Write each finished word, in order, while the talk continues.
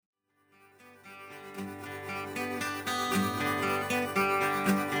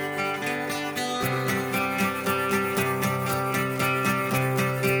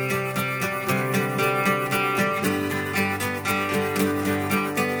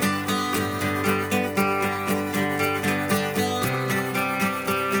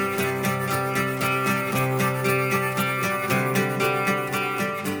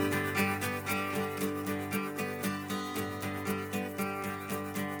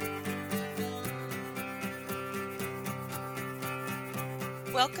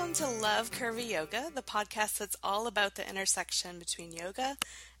Welcome to Love Curvy Yoga, the podcast that's all about the intersection between yoga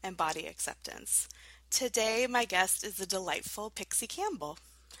and body acceptance. Today, my guest is the delightful Pixie Campbell.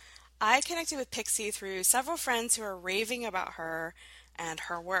 I connected with Pixie through several friends who are raving about her and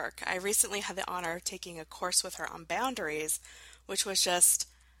her work. I recently had the honor of taking a course with her on boundaries, which was just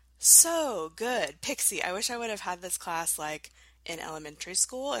so good. Pixie, I wish I would have had this class in elementary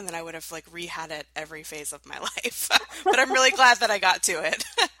school, and then I would have re-had it every phase of my life. But I'm really glad that I got to it,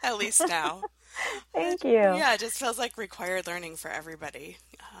 at least now. Thank you. Yeah, it just feels like required learning for everybody.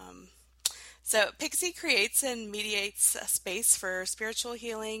 So Pixie creates and mediates a space for spiritual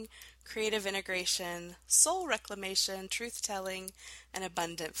healing, creative integration, soul reclamation, truth-telling, and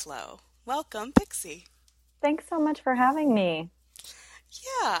abundant flow. Welcome, Pixie. Thanks so much for having me.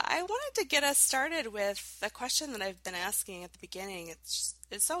 Yeah, I wanted to get us started with a question that I've been asking at the beginning. It's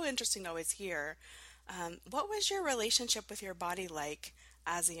so interesting to always hear. What was your relationship with your body like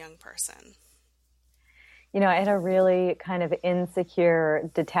as a young person? You know, I had a really kind of insecure,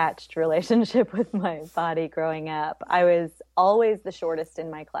 detached relationship with my body growing up. I was always the shortest in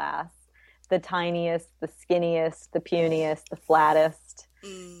my class, the tiniest, the skinniest, the puniest, the flattest,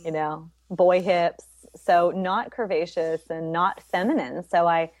 boy hips. So not curvaceous and not feminine. So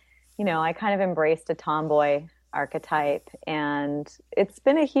I kind of embraced a tomboy archetype, and it's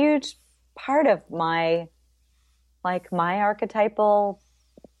been a huge part of my archetypal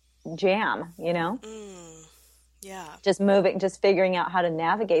jam, Yeah. Just figuring out how to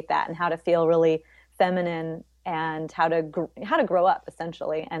navigate that and how to feel really feminine and how to grow up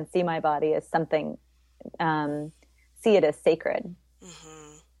essentially and see my body as something, see it as sacred. Mm-hmm.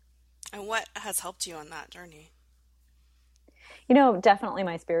 And what has helped you on that journey? Definitely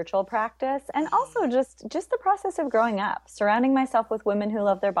my spiritual practice, and also just the process of growing up, surrounding myself with women who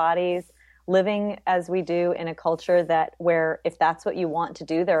love their bodies, living as we do in a culture where if that's what you want to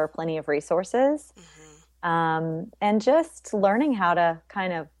do, there are plenty of resources, and just learning how to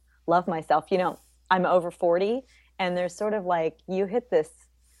kind of love myself. I'm over 40, and there's sort of you hit this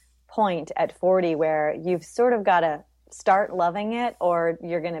point at 40 where you've sort of got to start loving it or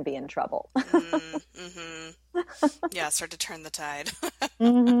you're going to be in trouble. Yeah, start to turn the tide.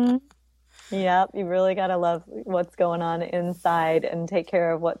 Mm-hmm. Yep, you really got to love what's going on inside and take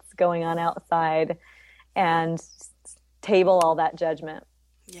care of what's going on outside and table all that judgment.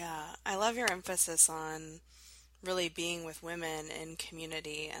 Yeah, I love your emphasis on really being with women in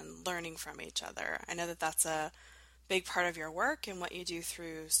community and learning from each other. I know that that's a big part of your work and what you do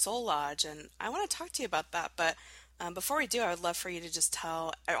through Soul Lodge, and I want to talk to you about that, but before we do, I would love for you to just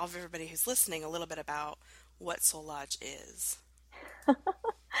tell everybody who's listening a little bit about what Soul Lodge is.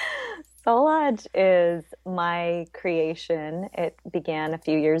 Soul Lodge is my creation. It began a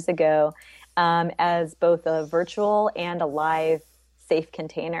few years ago as both a virtual and a live safe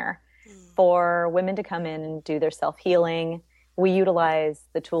container for women to come in and do their self-healing. We utilize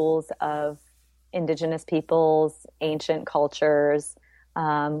the tools of indigenous peoples, ancient cultures.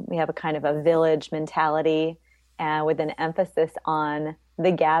 We have a kind of a village mentality, with an emphasis on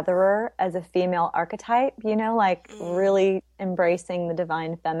the gatherer as a female archetype, really embracing the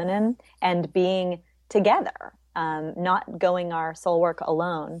divine feminine and being together, not going our soul work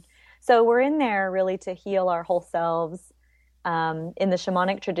alone. So we're in there really to heal our whole selves. In the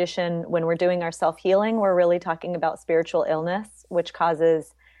shamanic tradition, when we're doing our self-healing, we're really talking about spiritual illness, which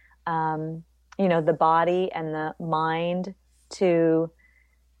causes, the body and the mind to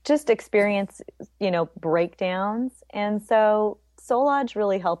just experience, breakdowns. And so Soul Lodge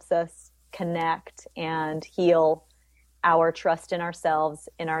really helps us connect and heal our trust in ourselves,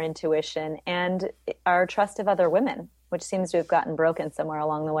 in our intuition, and our trust of other women, which seems to have gotten broken somewhere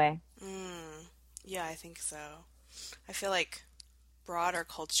along the way. Yeah, I think so. I feel like broader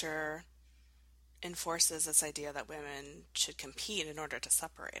culture enforces this idea that women should compete in order to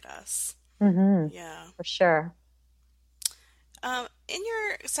separate us. Mm-hmm. Yeah. For sure.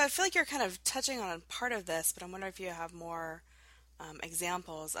 So I feel like you're kind of touching on part of this, but I'm wondering if you have more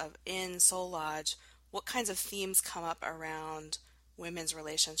examples of in Soul Lodge, what kinds of themes come up around women's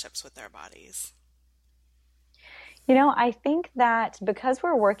relationships with their bodies? I think that because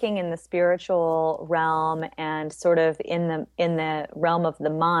we're working in the spiritual realm and sort of in the realm of the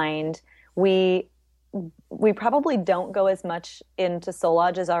mind, we probably don't go as much into Soul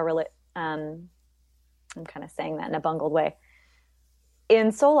Lodge as I'm kind of saying that in a bungled way.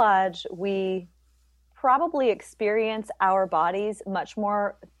 In Soul Lodge, we probably experience our bodies much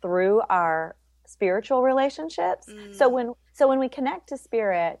more through our spiritual relationships. So when we connect to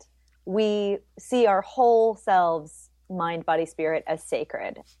spirit, we see our whole selves, mind, body, spirit, as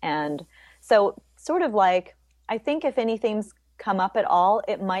sacred. And so sort of I think if anything's come up at all,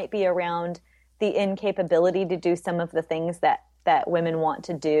 it might be around the incapability to do some of the things that women want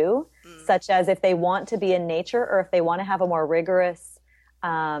to do, such as if they want to be in nature or if they want to have a more rigorous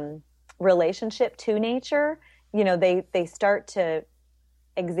relationship to nature, they start to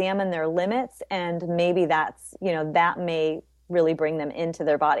examine their limits, and maybe that's, that may really bring them into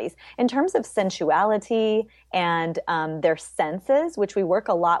their bodies. In terms of sensuality and their senses, which we work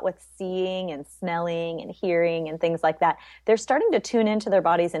a lot with seeing and smelling and hearing and things like that, they're starting to tune into their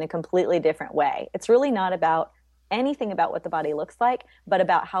bodies in a completely different way. It's really not about anything about what the body looks like, but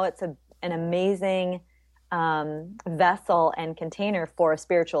about how it's an amazing vessel and container for a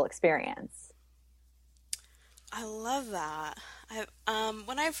spiritual experience. I love that.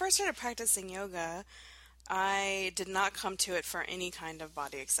 When I first started practicing yoga, I did not come to it for any kind of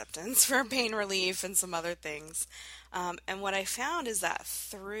body acceptance, for pain relief and some other things. And what I found is that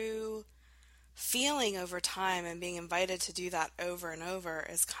through feeling over time and being invited to do that over and over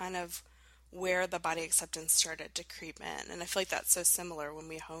is kind of where the body acceptance started to creep in. And I feel like that's so similar when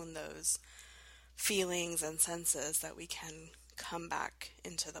we hone those feelings and senses that we can come back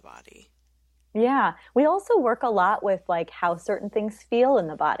into the body. Yeah. We also work a lot with like how certain things feel in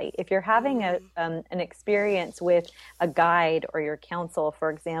the body. If you're having an experience with a guide or your counsel, for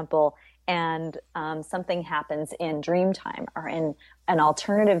example, and something happens in dream time or in an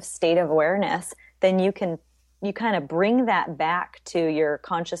alternative state of awareness, then you kind of bring that back to your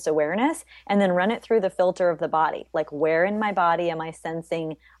conscious awareness and then run it through the filter of the body. Like, where in my body am I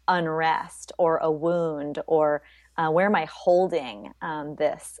sensing unrest or a wound, or where am I holding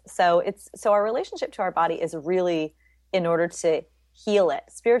this? So our relationship to our body is really in order to heal it.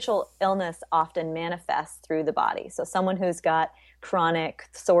 Spiritual illness often manifests through the body. So someone who's got chronic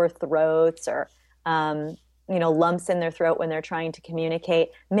sore throats or lumps in their throat when they're trying to communicate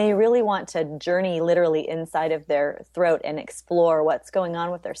may really want to journey literally inside of their throat and explore what's going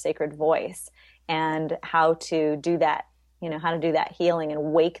on with their sacred voice and how to do that, how to do that healing and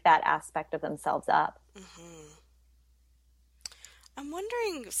wake that aspect of themselves up. Mm-hmm. I'm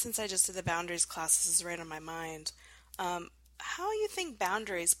wondering, since I just did the boundaries class, this is right on my mind, how you think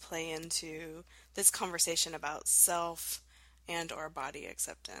boundaries play into this conversation about self and or body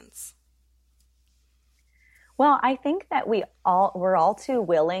acceptance. Well, I think that we're all too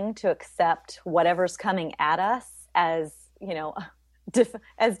willing to accept whatever's coming at us as,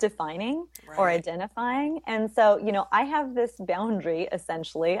 as defining or identifying. And so, I have this boundary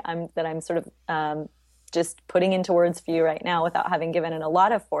essentially that I'm sort of just putting into words for you right now without having given it a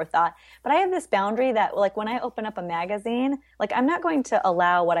lot of forethought. But I have this boundary that, like, when I open up a magazine, like, I'm not going to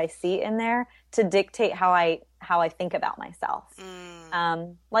allow what I see in there to dictate how I think about myself.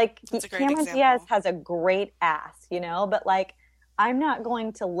 Cameron Diaz has a great ass, but like, I'm not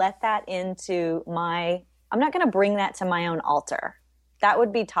going to let that I'm not going to bring that to my own altar. That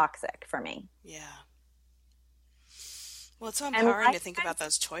would be toxic for me. Yeah. Well, it's so empowering to think about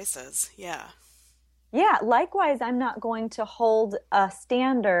those choices. Yeah. Yeah, likewise, I'm not going to hold a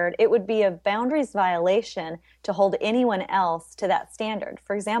standard. It would be a boundaries violation to hold anyone else to that standard.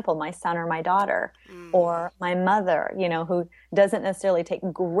 For example, my son or my daughter or my mother, who doesn't necessarily take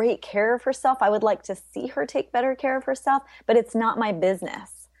great care of herself. I would like to see her take better care of herself, but it's not my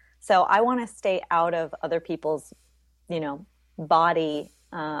business. So I want to stay out of other people's, body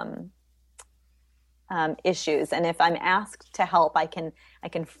issues. And if I'm asked to help, I can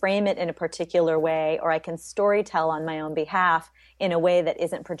frame it in a particular way, or I can storytell on my own behalf in a way that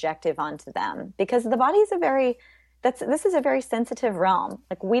isn't projective onto them. Because the body is this is a very sensitive realm.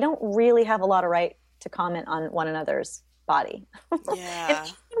 Like, we don't really have a lot of right to comment on one another's body. Yeah.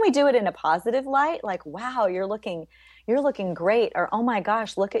 And we do it in a positive light, like, wow, you're looking great, or oh my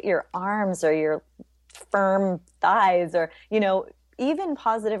gosh, look at your arms or your firm thighs, or, even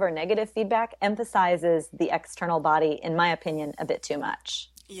positive or negative feedback emphasizes the external body, in my opinion, a bit too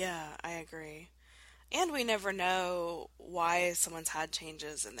much. Yeah, I agree. And we never know why someone's had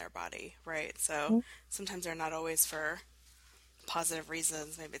changes in their body, right? So sometimes they're not always for positive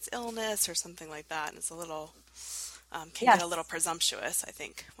reasons. Maybe it's illness or something like that. And it's a little, get a little presumptuous, I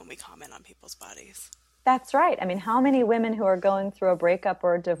think, when we comment on people's bodies. That's right. I mean, how many women who are going through a breakup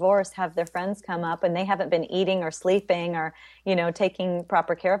or a divorce have their friends come up and they haven't been eating or sleeping or, taking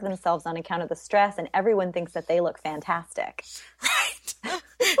proper care of themselves on account of the stress, and everyone thinks that they look fantastic. Right.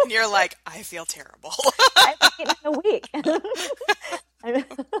 And you're like, I feel terrible. I haven't eaten in a week.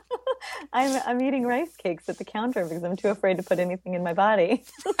 I'm eating rice cakes at the counter because I'm too afraid to put anything in my body.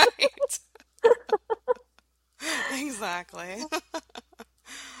 Right. Exactly.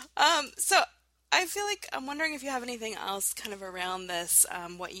 So I feel like I'm wondering if you have anything else kind of around this,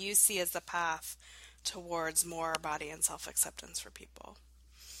 what you see as the path towards more body and self-acceptance for people?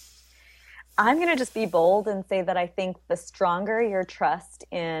 I'm going to just be bold and say that I think the stronger your trust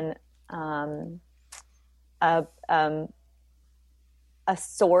in a, a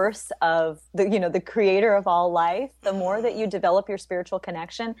source of the creator of all life, the more that you develop your spiritual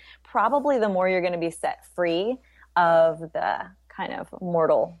connection, probably the more you're going to be set free of the kind of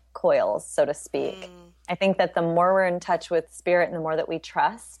mortal coils, so to speak. I think that the more we're in touch with spirit and the more that we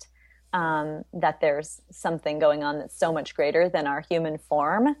trust that there's something going on that's so much greater than our human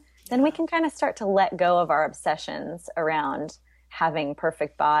form, then we can kind of start to let go of our obsessions around having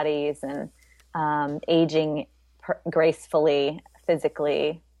perfect bodies and aging gracefully,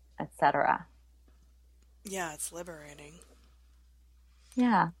 physically, etc. Yeah, it's liberating.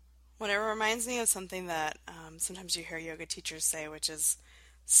 Yeah. Well, it reminds me of something that sometimes you hear yoga teachers say, which is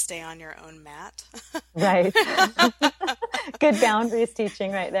stay on your own mat. Right. Good boundaries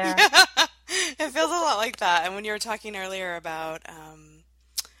teaching right there. It feels a lot like that. And when you were talking earlier about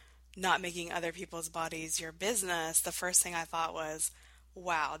not making other people's bodies your business, the first thing I thought was,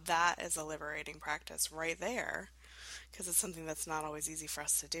 wow, that is a liberating practice right there. Because it's something that's not always easy for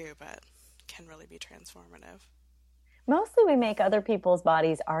us to do, but can really be transformative. Mostly we make other people's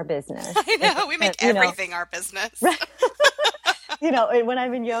bodies our business. I know, we make everything our business. Right. When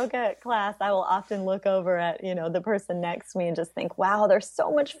I'm in yoga class, I will often look over at, the person next to me and just think, wow, they're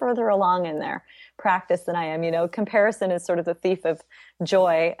so much further along in their practice than I am. Comparison is sort of the thief of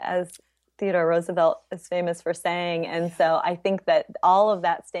joy, as Theodore Roosevelt is famous for saying. And so I think that all of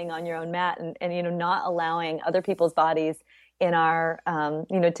that staying on your own mat and not allowing other people's bodies in our,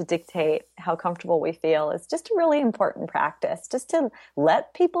 to dictate how comfortable we feel is just a really important practice, just to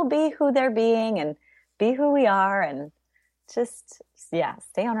let people be who they're being and be who we are and just,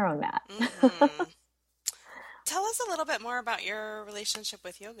 stay on our own mat. Mm-hmm. Tell us a little bit more about your relationship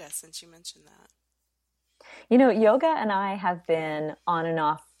with yoga, since you mentioned that. Yoga and I have been on and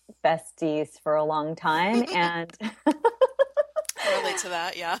off besties for a long time, and I relate to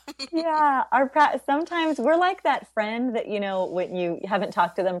that, yeah. Yeah, sometimes we're like that friend that, when you haven't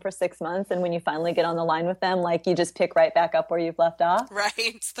talked to them for 6 months and when you finally get on the line with them, like you just pick right back up where you've left off.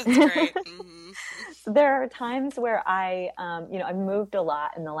 Right, that's great. Mm-hmm. There are times where I've moved a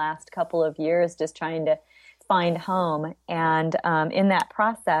lot in the last couple of years just trying to find home. And in that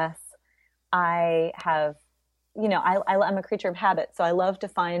process, I have, I'm a creature of habit. So I love to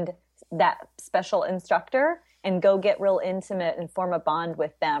find that special instructor and go get real intimate and form a bond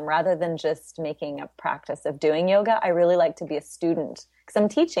with them rather than just making a practice of doing yoga. I really like to be a student because I'm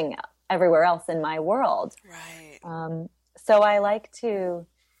teaching everywhere else in my world. Right. So I like to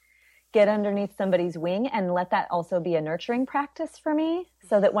get underneath somebody's wing and let that also be a nurturing practice for me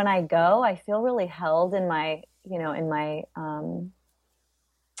so that when I go, I feel really held in my, in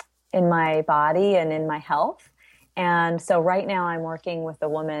my body and in my health. And so right now I'm working with a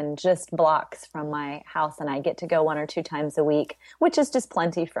woman just blocks from my house and I get to go 1 or 2 times a week, which is just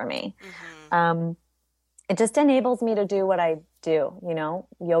plenty for me. Mm-hmm. It just enables me to do what I do.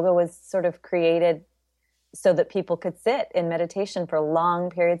 Yoga was sort of created so that people could sit in meditation for long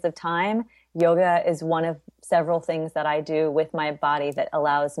periods of time. Yoga is one of several things that I do with my body that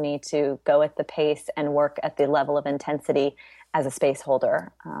allows me to go at the pace and work at the level of intensity as a space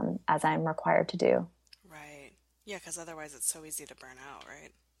holder, as I'm required to do. Yeah, because otherwise it's so easy to burn out,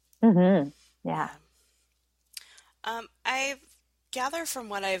 right? Mm-hmm. Yeah. I gather from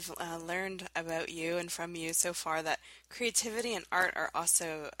what I've learned about you and from you so far that creativity and art are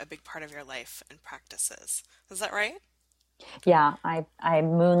also a big part of your life and practices. Is that right? Yeah, I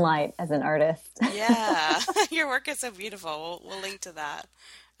moonlight as an artist. Yeah, your work is so beautiful. We'll link to that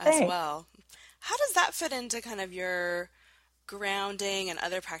as well. How does that fit into kind of your grounding and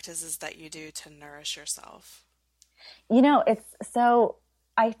other practices that you do to nourish yourself?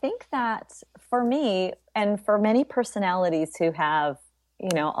 I think that for me and for many personalities who have,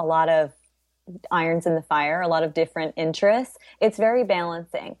 a lot of irons in the fire, a lot of different interests, it's very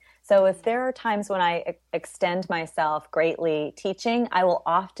balancing. So if there are times when I extend myself greatly teaching, I will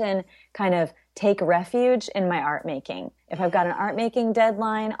often kind of take refuge in my art making. If I've got an art making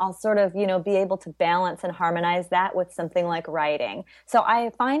deadline, I'll sort of, be able to balance and harmonize that with something like writing. So I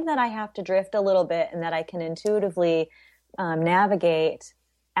find that I have to drift a little bit and that I can intuitively navigate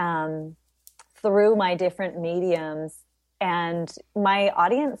through my different mediums. And my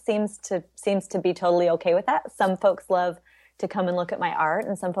audience seems to be totally okay with that. Some folks love to come and look at my art,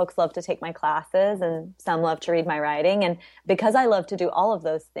 and some folks love to take my classes, and some love to read my writing. And because I love to do all of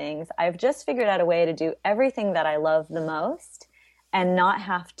those things, I've just figured out a way to do everything that I love the most and not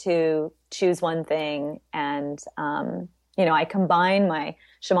have to choose one thing and, I combine my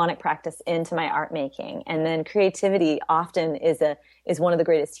shamanic practice into my art making. And then creativity often is one of the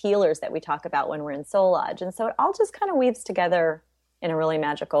greatest healers that we talk about when we're in Soul Lodge. And so it all just kind of weaves together in a really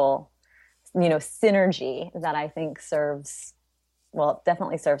magical, synergy that I think it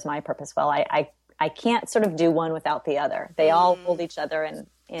definitely serves my purpose well. I can't sort of do one without the other. They all hold each other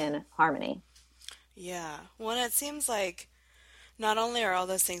in harmony. Yeah. Well, it seems like not only are all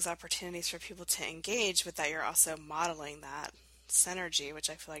those things opportunities for people to engage, but that you're also modeling that synergy, which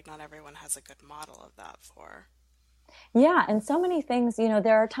I feel like not everyone has a good model of that for. Yeah, and so many things,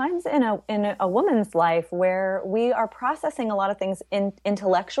 there are times in a woman's life where we are processing a lot of things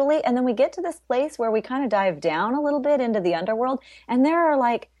intellectually, and then we get to this place where we kind of dive down a little bit into the underworld, and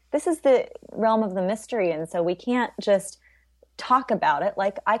this is the realm of the mystery, and so we can't just talk about it.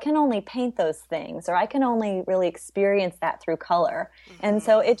 Like, I can only paint those things, or I can only really experience that through color. Mm-hmm. And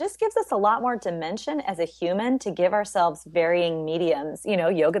so it just gives us a lot more dimension as a human to give ourselves varying mediums,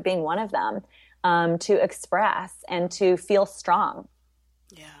 yoga being one of them, to express and to feel strong.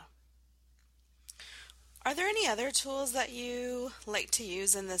 Yeah. Are there any other tools that you like to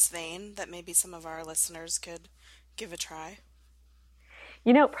use in this vein that maybe some of our listeners could give a try?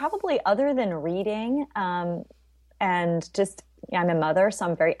 Probably other than reading, and just, I'm a mother, so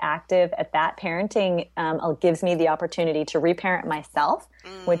I'm very active at that. Parenting gives me the opportunity to reparent myself,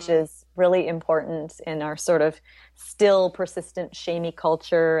 which is really important in our sort of still persistent shamey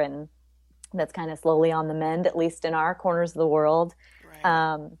culture, and that's kind of slowly on the mend, at least in our corners of the world.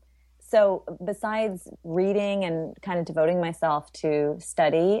 Right. So besides reading and kind of devoting myself to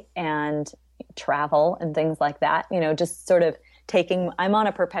study and travel and things like that, just sort of I'm on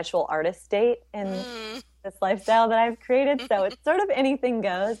a perpetual artist state in this lifestyle that I've created. So it's sort of anything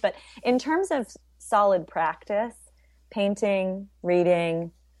goes. But in terms of solid practice, painting,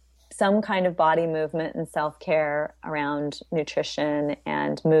 reading, some kind of body movement and self-care around nutrition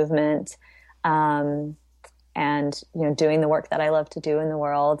and movement, and doing the work that I love to do in the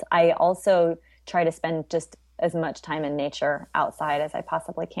world. I also try to spend just as much time in nature outside as I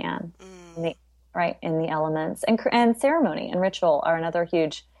possibly can, in the elements. And ceremony and ritual are another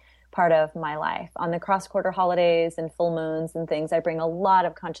huge part of my life. On the cross-quarter holidays and full moons and things, I bring a lot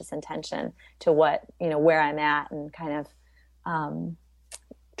of conscious intention to where I'm at, and kind of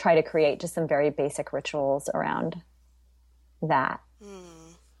try to create just some very basic rituals around that.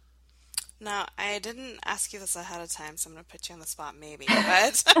 Now, I didn't ask you this ahead of time, so I'm going to put you on the spot maybe.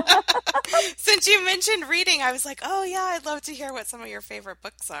 But since you mentioned reading, I was like, oh, yeah, I'd love to hear what some of your favorite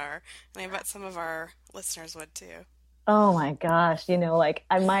books are. And I bet some of our listeners would, too. Oh, my gosh.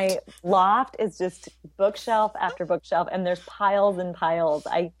 My loft is just bookshelf after bookshelf, and there's piles and piles.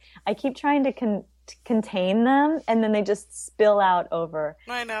 I keep trying to contain them, and then they just spill out over.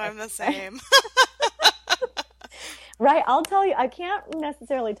 I know, I'm the same. Right. I'll tell you, I can't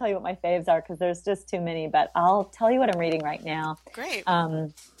necessarily tell you what my faves are because there's just too many, but I'll tell you what I'm reading right now. Great.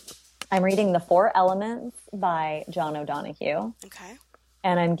 I'm reading The Four Elements by John O'Donohue. Okay.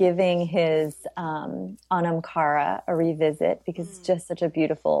 And I'm giving his Anam Cara a revisit because it's just such a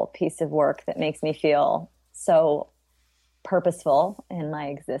beautiful piece of work that makes me feel so purposeful in my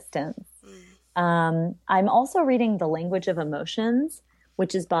existence. I'm also reading The Language of Emotions,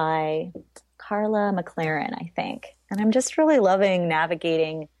 which is by Carla McLaren, I think. And I'm just really loving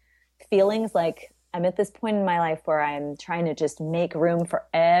navigating feelings. Like, I'm at this point in my life where I'm trying to just make room for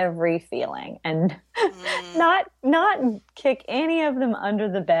every feeling and not kick any of them under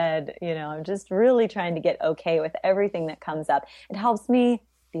the bed. I'm just really trying to get okay with everything that comes up. It helps me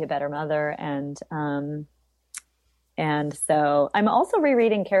be a better mother. And so I'm also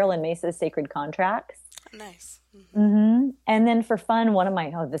rereading Carolyn Mace's Sacred Contracts. Nice. Mm-hmm. And then for fun,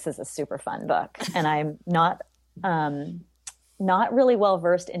 this is a super fun book, and I'm not really well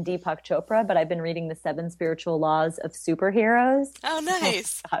versed in Deepak Chopra, but I've been reading The 7 Spiritual Laws of Superheroes. Oh,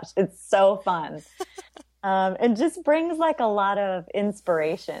 nice. Oh, gosh, it's so fun. It just brings a lot of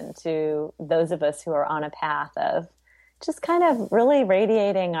inspiration to those of us who are on a path of just kind of really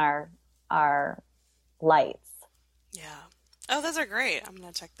radiating our lights. Yeah. Oh, those are great. I'm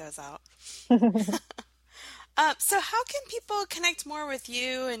going to check those out. So how can people connect more with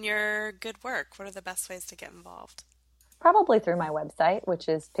you and your good work? What are the best ways to get involved? Probably through my website, which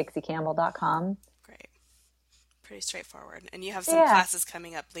is pixiecampbell.com. Great. Pretty straightforward. And you have some classes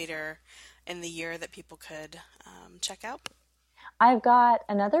coming up later in the year that people could check out? I've got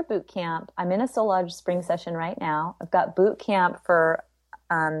another boot camp. I'm in a Soul Lodge spring session right now. I've got boot camp for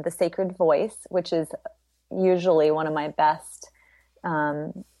the Sacred Voice, which is usually one of my best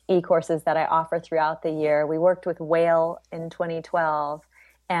e-courses that I offer throughout the year. We worked with Whale in 2012,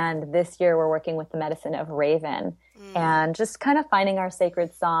 And this year we're working with the medicine of Raven and just kind of finding our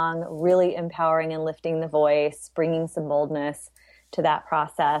sacred song, really empowering and lifting the voice, bringing some boldness to that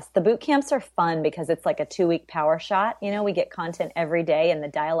process. The boot camps are fun because it's like a 2-week power shot. You know, we get content every day and the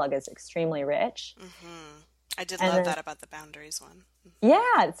dialogue is extremely rich. I did love that about the boundaries one.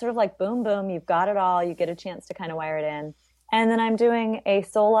 Yeah, it's sort of like boom, boom, you've got it all. You get a chance to kind of wire it in. And then I'm doing a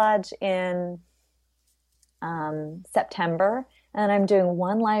Soul Lodge in September. And I'm doing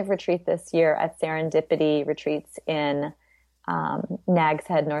one live retreat this year at Serendipity Retreats in Nags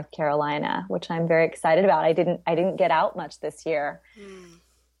Head, North Carolina, which I'm very excited about. I didn't get out much this year.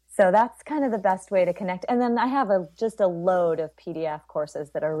 So that's kind of the best way to connect. And then I have just a load of PDF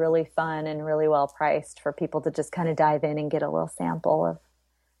courses that are really fun and really well priced for people to just kind of dive in and get a little sample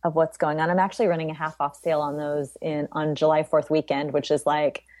of what's going on. I'm actually running a half off sale on those on July 4th weekend, which is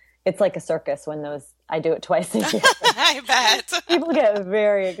like, it's like a circus when I do it twice a year. I bet. People get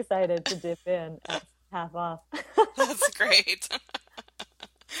very excited to dip in at half off. That's great.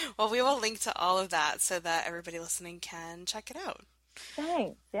 Well, we will link to all of that so that everybody listening can check it out.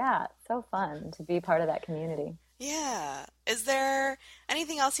 Thanks. Yeah, it's so fun to be part of that community. Yeah. Is there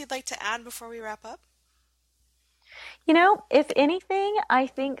anything else you'd like to add before we wrap up? You know, if anything, I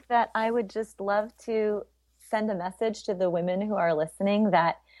think that I would just love to send a message to the women who are listening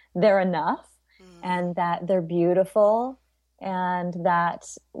that they're enough and that they're beautiful and that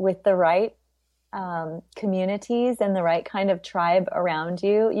with the right communities and the right kind of tribe around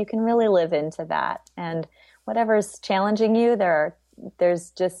you, you can really live into that. And whatever's challenging you,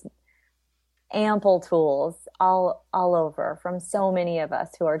 there's just ample tools all over from so many of us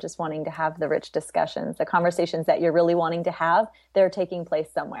who are just wanting to have the rich discussions, the conversations that you're really wanting to have, they're taking place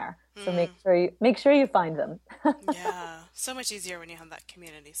somewhere. So make sure you find them. Yeah. So much easier when you have that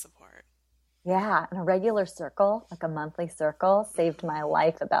community support. Yeah. And a regular circle, like a monthly circle, saved my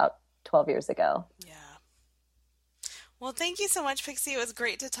life about 12 years ago. Yeah. Well, thank you so much, Pixie. It was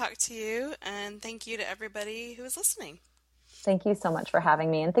great to talk to you. And thank you to everybody who is listening. Thank you so much for having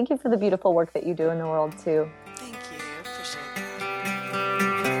me. And thank you for the beautiful work that you do in the world, too. Thank you.